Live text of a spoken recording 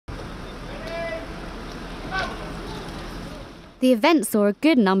The event saw a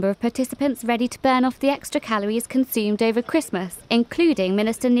good number of participants ready to burn off the extra calories consumed over Christmas, including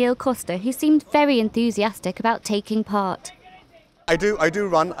Minister Neil Costa, who seemed very enthusiastic about taking part. I do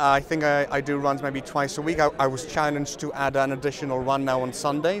run. I think I do runs maybe twice a week. I was challenged to add an additional run now on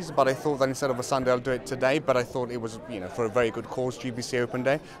Sundays, but I thought that instead of a Sunday I'll do it today. But I thought it was, for a very good cause, GBC Open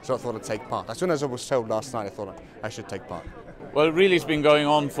Day, so I thought I'd take part. As soon as I was told last night, I thought I should take part. Well, it really has been going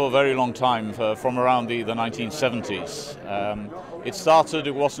on for a very long time, from around the 1970s. It started,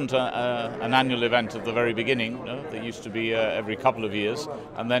 it wasn't an annual event at the very beginning. There used to be every couple of years,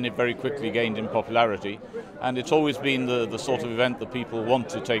 and then it very quickly gained in popularity. And it's always been the sort of event that people want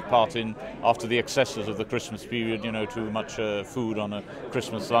to take part in after the excesses of the Christmas period, too much food on a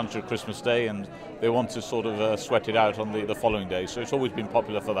Christmas lunch or Christmas Day, and they want to sort of sweat it out on the following day. So it's always been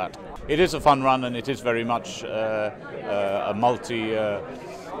popular for that. It is a fun run, and it is very much a multi-event.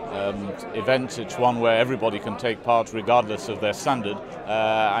 It's one where everybody can take part regardless of their standard,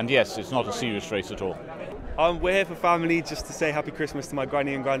 and yes, it's not a serious race at all. We're here for family, just to say Happy Christmas to my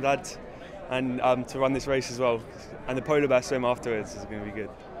granny and granddad, and to run this race as well. And the polar bear swim afterwards is going to be good.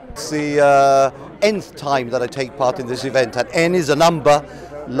 It's the nth time that I take part in this event, and N is a number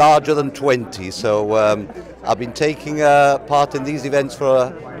larger than 20, so I've been taking part in these events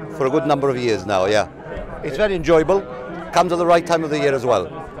for a good number of years now, yeah. It's very enjoyable, comes at the right time of the year as well.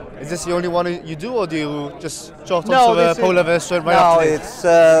 Is this the only one you do, or do you just jot onto a polar bear swim right after it?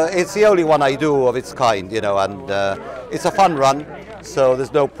 No, it's the only one I do of its kind, and it's a fun run, so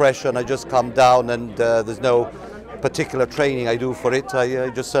there's no pressure, and I just come down, and there's no particular training I do for it. I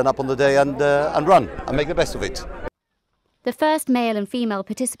just turn up on the day and run and make the best of it. The first male and female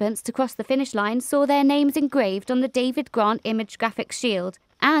participants to cross the finish line saw their names engraved on the David Grant Image Graphics shield,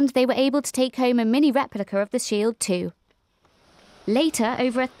 and they were able to take home a mini replica of the shield too. Later,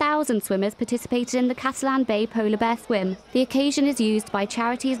 over 1,000 swimmers participated in the Catalan Bay Polar Bear Swim. The occasion is used by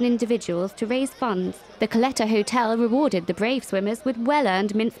charities and individuals to raise funds. The Coletta Hotel rewarded the brave swimmers with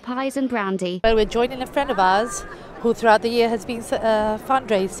well-earned mince pies and brandy. Well, we're joining a friend of ours who throughout the year has been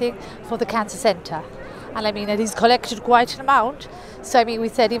fundraising for the Cancer Centre. And and he's collected quite an amount. So we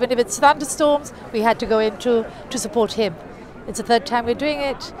said even if it's thunderstorms, we had to go in to support him. It's the third time we're doing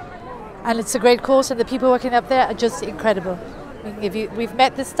it, and it's a great cause, and the people working up there are just incredible. We've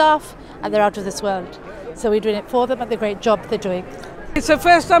met the staff, and they're out of this world. So we're doing it for them, and the great job they're doing. It's the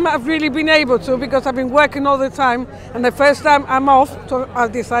first time I've really been able to, because I've been working all the time, and the first time I'm off, so I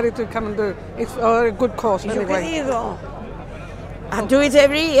decided to come and do it. It's a good cause anyway. I do it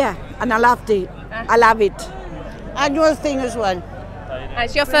every year, and I loved it. I love it. Annual thing as well.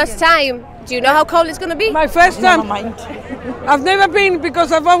 It's your first time. Do you know how cold it's going to be? My first time. Never mind. I've never been,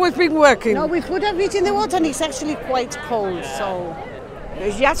 because I've always been working. No, we put a bit in the water, and it's actually quite cold, so...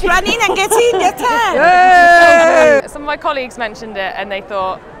 Just run in and get in your turn. Yay! Some of my colleagues mentioned it, and they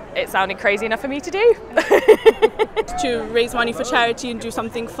thought it sounded crazy enough for me to do. To raise money for charity and do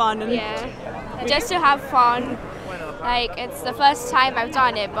something fun. And yeah, just to have fun. It's the first time I've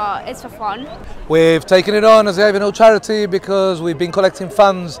done it, but it's for fun. We've taken it on as a Ivanhoe charity because we've been collecting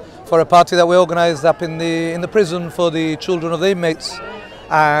funds for a party that we organised up in the prison for the children of the inmates,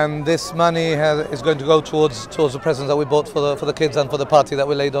 and this money is going to go towards the presents that we bought for the kids and for the party that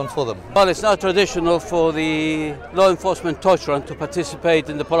we laid on for them. Well, it's not traditional for the law enforcement torch run to participate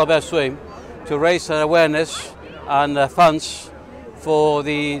in the polar bear swim to raise awareness and funds for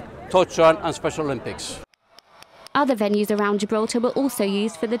the torch run and Special Olympics. Other venues around Gibraltar were also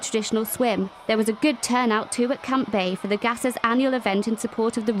used for the traditional swim. There was a good turnout too at Camp Bay for the GASA's annual event in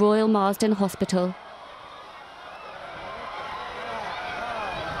support of the Royal Marsden Hospital.